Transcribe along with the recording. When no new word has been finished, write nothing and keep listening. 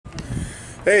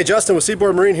Hey, Justin with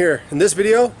Seaboard Marine here. In this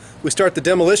video, we start the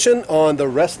demolition on the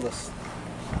Restless.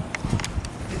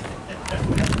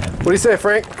 What do you say,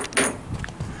 Frank?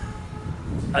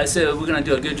 I say we're gonna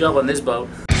do a good job on this boat.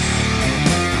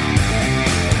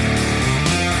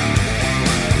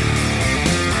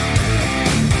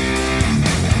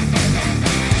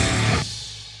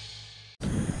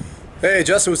 Hey,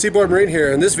 Justin with Seaboard Marine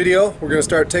here. In this video, we're gonna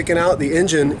start taking out the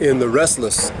engine in the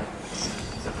Restless.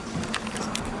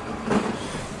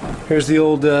 Here's the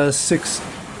old 6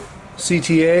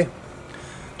 CTA,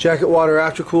 jacket water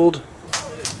after cooled.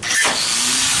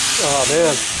 Oh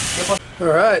man.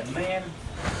 Alright.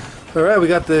 Alright, we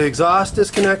got the exhaust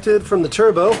disconnected from the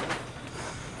turbo.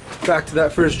 Back to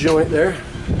that first joint there.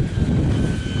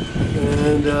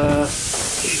 And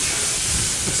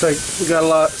looks like we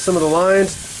got some of the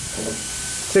lines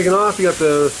taken off. You got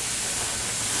the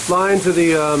line to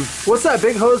the, what's that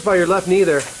big hose by your left knee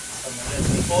there?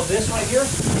 Oh, this right here?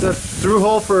 Is that through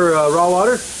hole for raw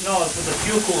water? No, it's for the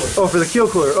keel cooler. Oh, for the keel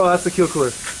cooler. Oh, that's the keel cooler.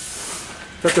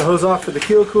 Got the hose off for the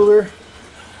keel cooler.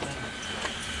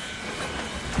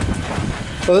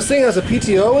 Oh, this thing has a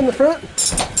PTO in the front?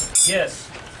 Yes.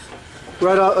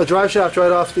 Right off a drive shaft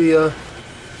right off the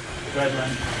Drive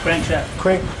line. Crankshaft.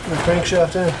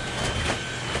 Crankshaft in.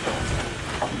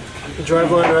 The drive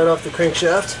line right off the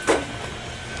crankshaft.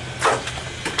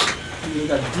 You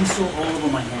got diesel all over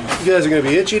my hands. You guys are going to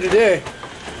be itchy today.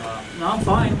 No, I'm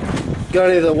fine. Got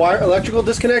any of the wire electrical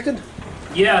disconnected?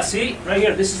 Yeah, see? Right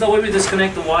here. This is the way we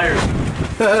disconnect the wires.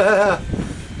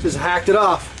 Just hacked it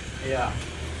off. Yeah.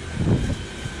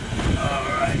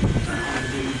 Alright.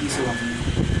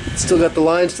 Still got the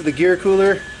lines to the gear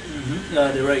cooler.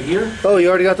 They're right here. Oh, you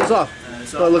already got those off.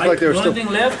 So it looked like they were the still... only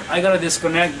thing left, I gotta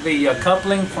disconnect the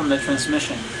coupling from the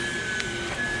transmission.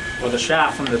 Or the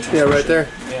shaft from the transmission. Yeah, right there.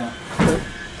 Yeah.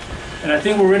 And I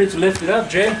think we're ready to lift it up,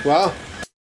 Jay. Wow.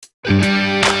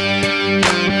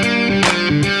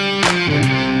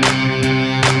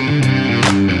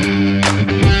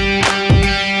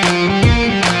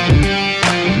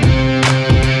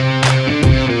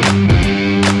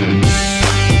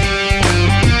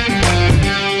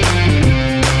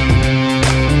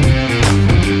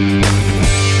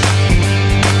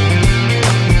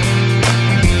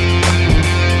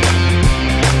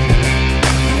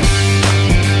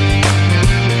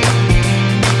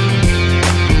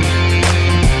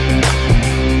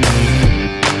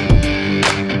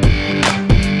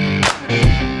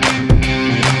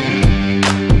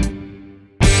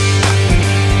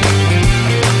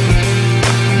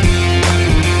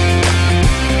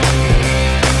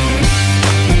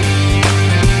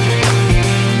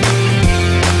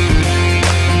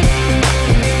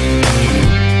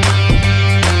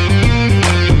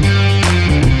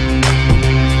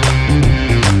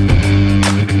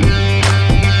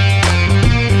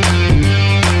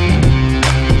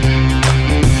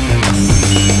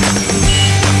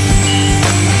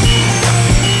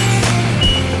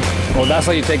 Well, that's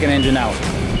how you take an engine out.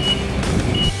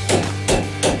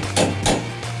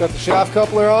 Got the shaft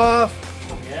coupler off.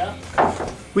 Yeah.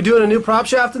 We doing a new prop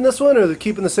shaft in this one, or are they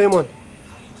keeping the same one?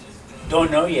 Don't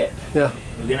know yet. Yeah.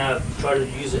 We're gonna try to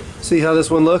use it. See how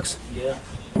this one looks? Yeah.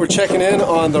 We're checking in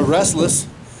on the Restless.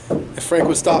 If Frank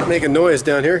would stop making noise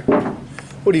down here.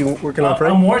 What are you working on,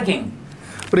 Frank? I'm working.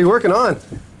 What are you working on?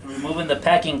 Removing the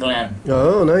packing gland.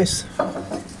 Oh, nice.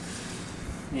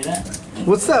 See that?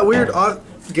 What's that weird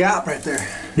gap right there?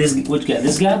 This, which gap?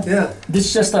 This gap? Yeah. This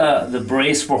is just the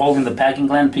brace for holding the packing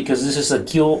gland, because this is a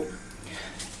keel.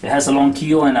 It has a long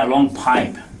keel and a long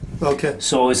pipe. Okay.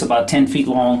 So it's about 10 feet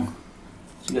long.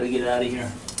 So you gotta get it out of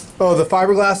here. Oh, the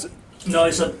fiberglass? No,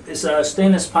 it's a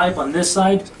stainless pipe on this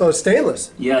side. Oh, it's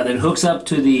stainless. Yeah, that hooks up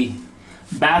to the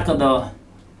back of the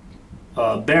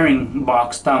bearing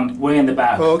box down way in the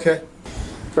back. Oh, okay.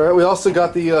 All right, we also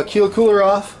got the keel cooler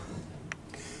off.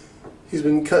 He's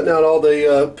been cutting out all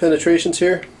the penetrations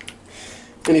here.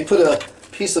 And he put a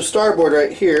piece of starboard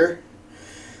right here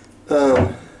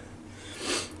to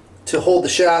hold the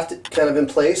shaft kind of in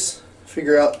place.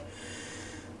 Figure out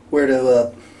where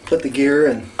to put the gear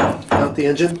and out the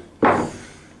engine.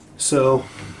 So,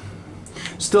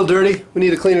 still dirty. We need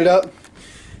to clean it up.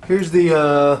 Here's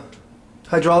the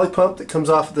hydraulic pump that comes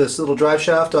off of this little drive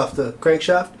shaft off the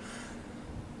crankshaft.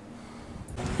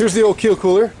 Here's the old keel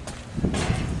cooler.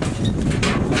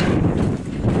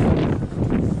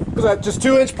 Was that just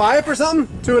 2-inch pipe or something?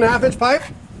 2.5-inch pipe?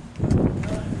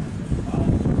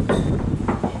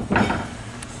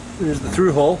 Here's the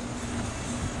through hole.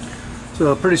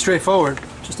 So pretty straightforward,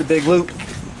 just a big loop.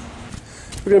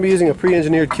 We're going to be using a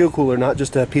pre-engineered keel cooler, not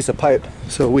just a piece of pipe.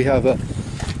 So we have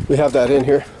that in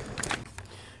here.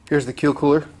 Here's the keel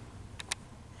cooler.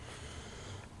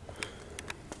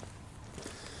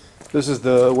 This is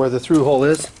the where the through hole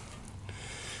is.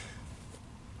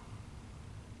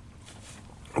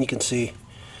 You can see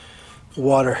the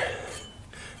water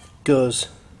goes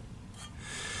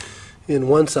in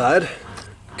one side,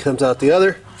 comes out the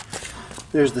other.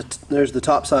 There's the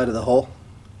top side of the hole.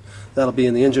 That'll be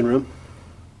in the engine room.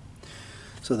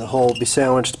 So the hole will be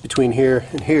sandwiched between here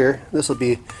and here. This will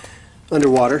be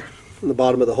underwater in the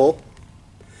bottom of the hole.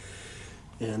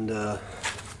 And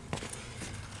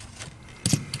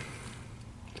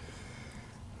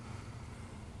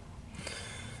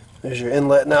there's your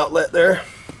inlet and outlet there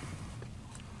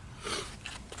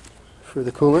for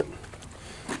the coolant.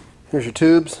 Here's your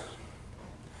tubes,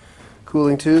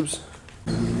 cooling tubes.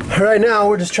 Right now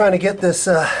we're just trying to get this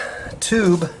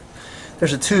tube.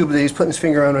 There's a tube that he's putting his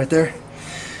finger on right there.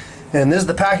 And this is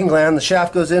the packing gland. The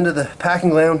shaft goes into the packing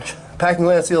gland. Packing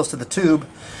gland seals to the tube,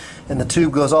 and the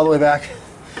tube goes all the way back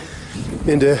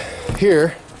into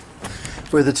here,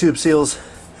 where the tube seals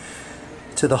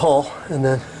to the hull, and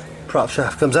then prop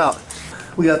shaft comes out.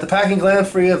 We got the packing gland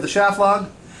free of the shaft log,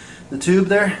 the tube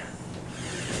there,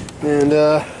 and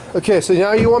okay. So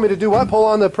now you want me to do what? Pull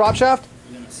on the prop shaft?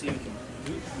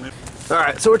 All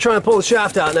right. So we're trying to pull the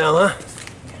shaft out now, huh?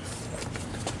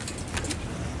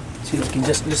 See, you can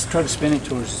just try to spin it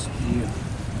towards you.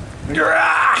 There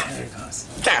it goes.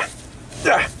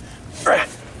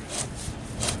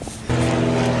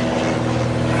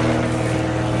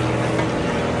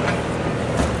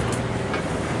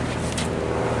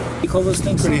 You call those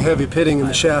things? Pretty heavy pitting in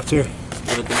the shaft here.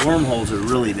 But the wormholes are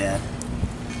really bad.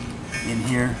 In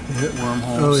here,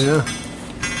 wormholes. Oh yeah.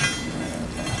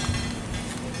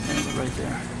 Right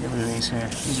there. Look at these here.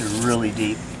 These are really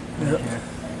deep. Yep. Right here.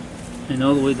 And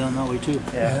all the way down that way too.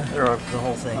 Yeah. They're the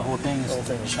whole thing. The whole thing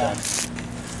is shot.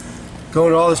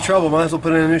 Going to all this trouble, might as well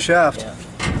put in a new shaft. Yeah.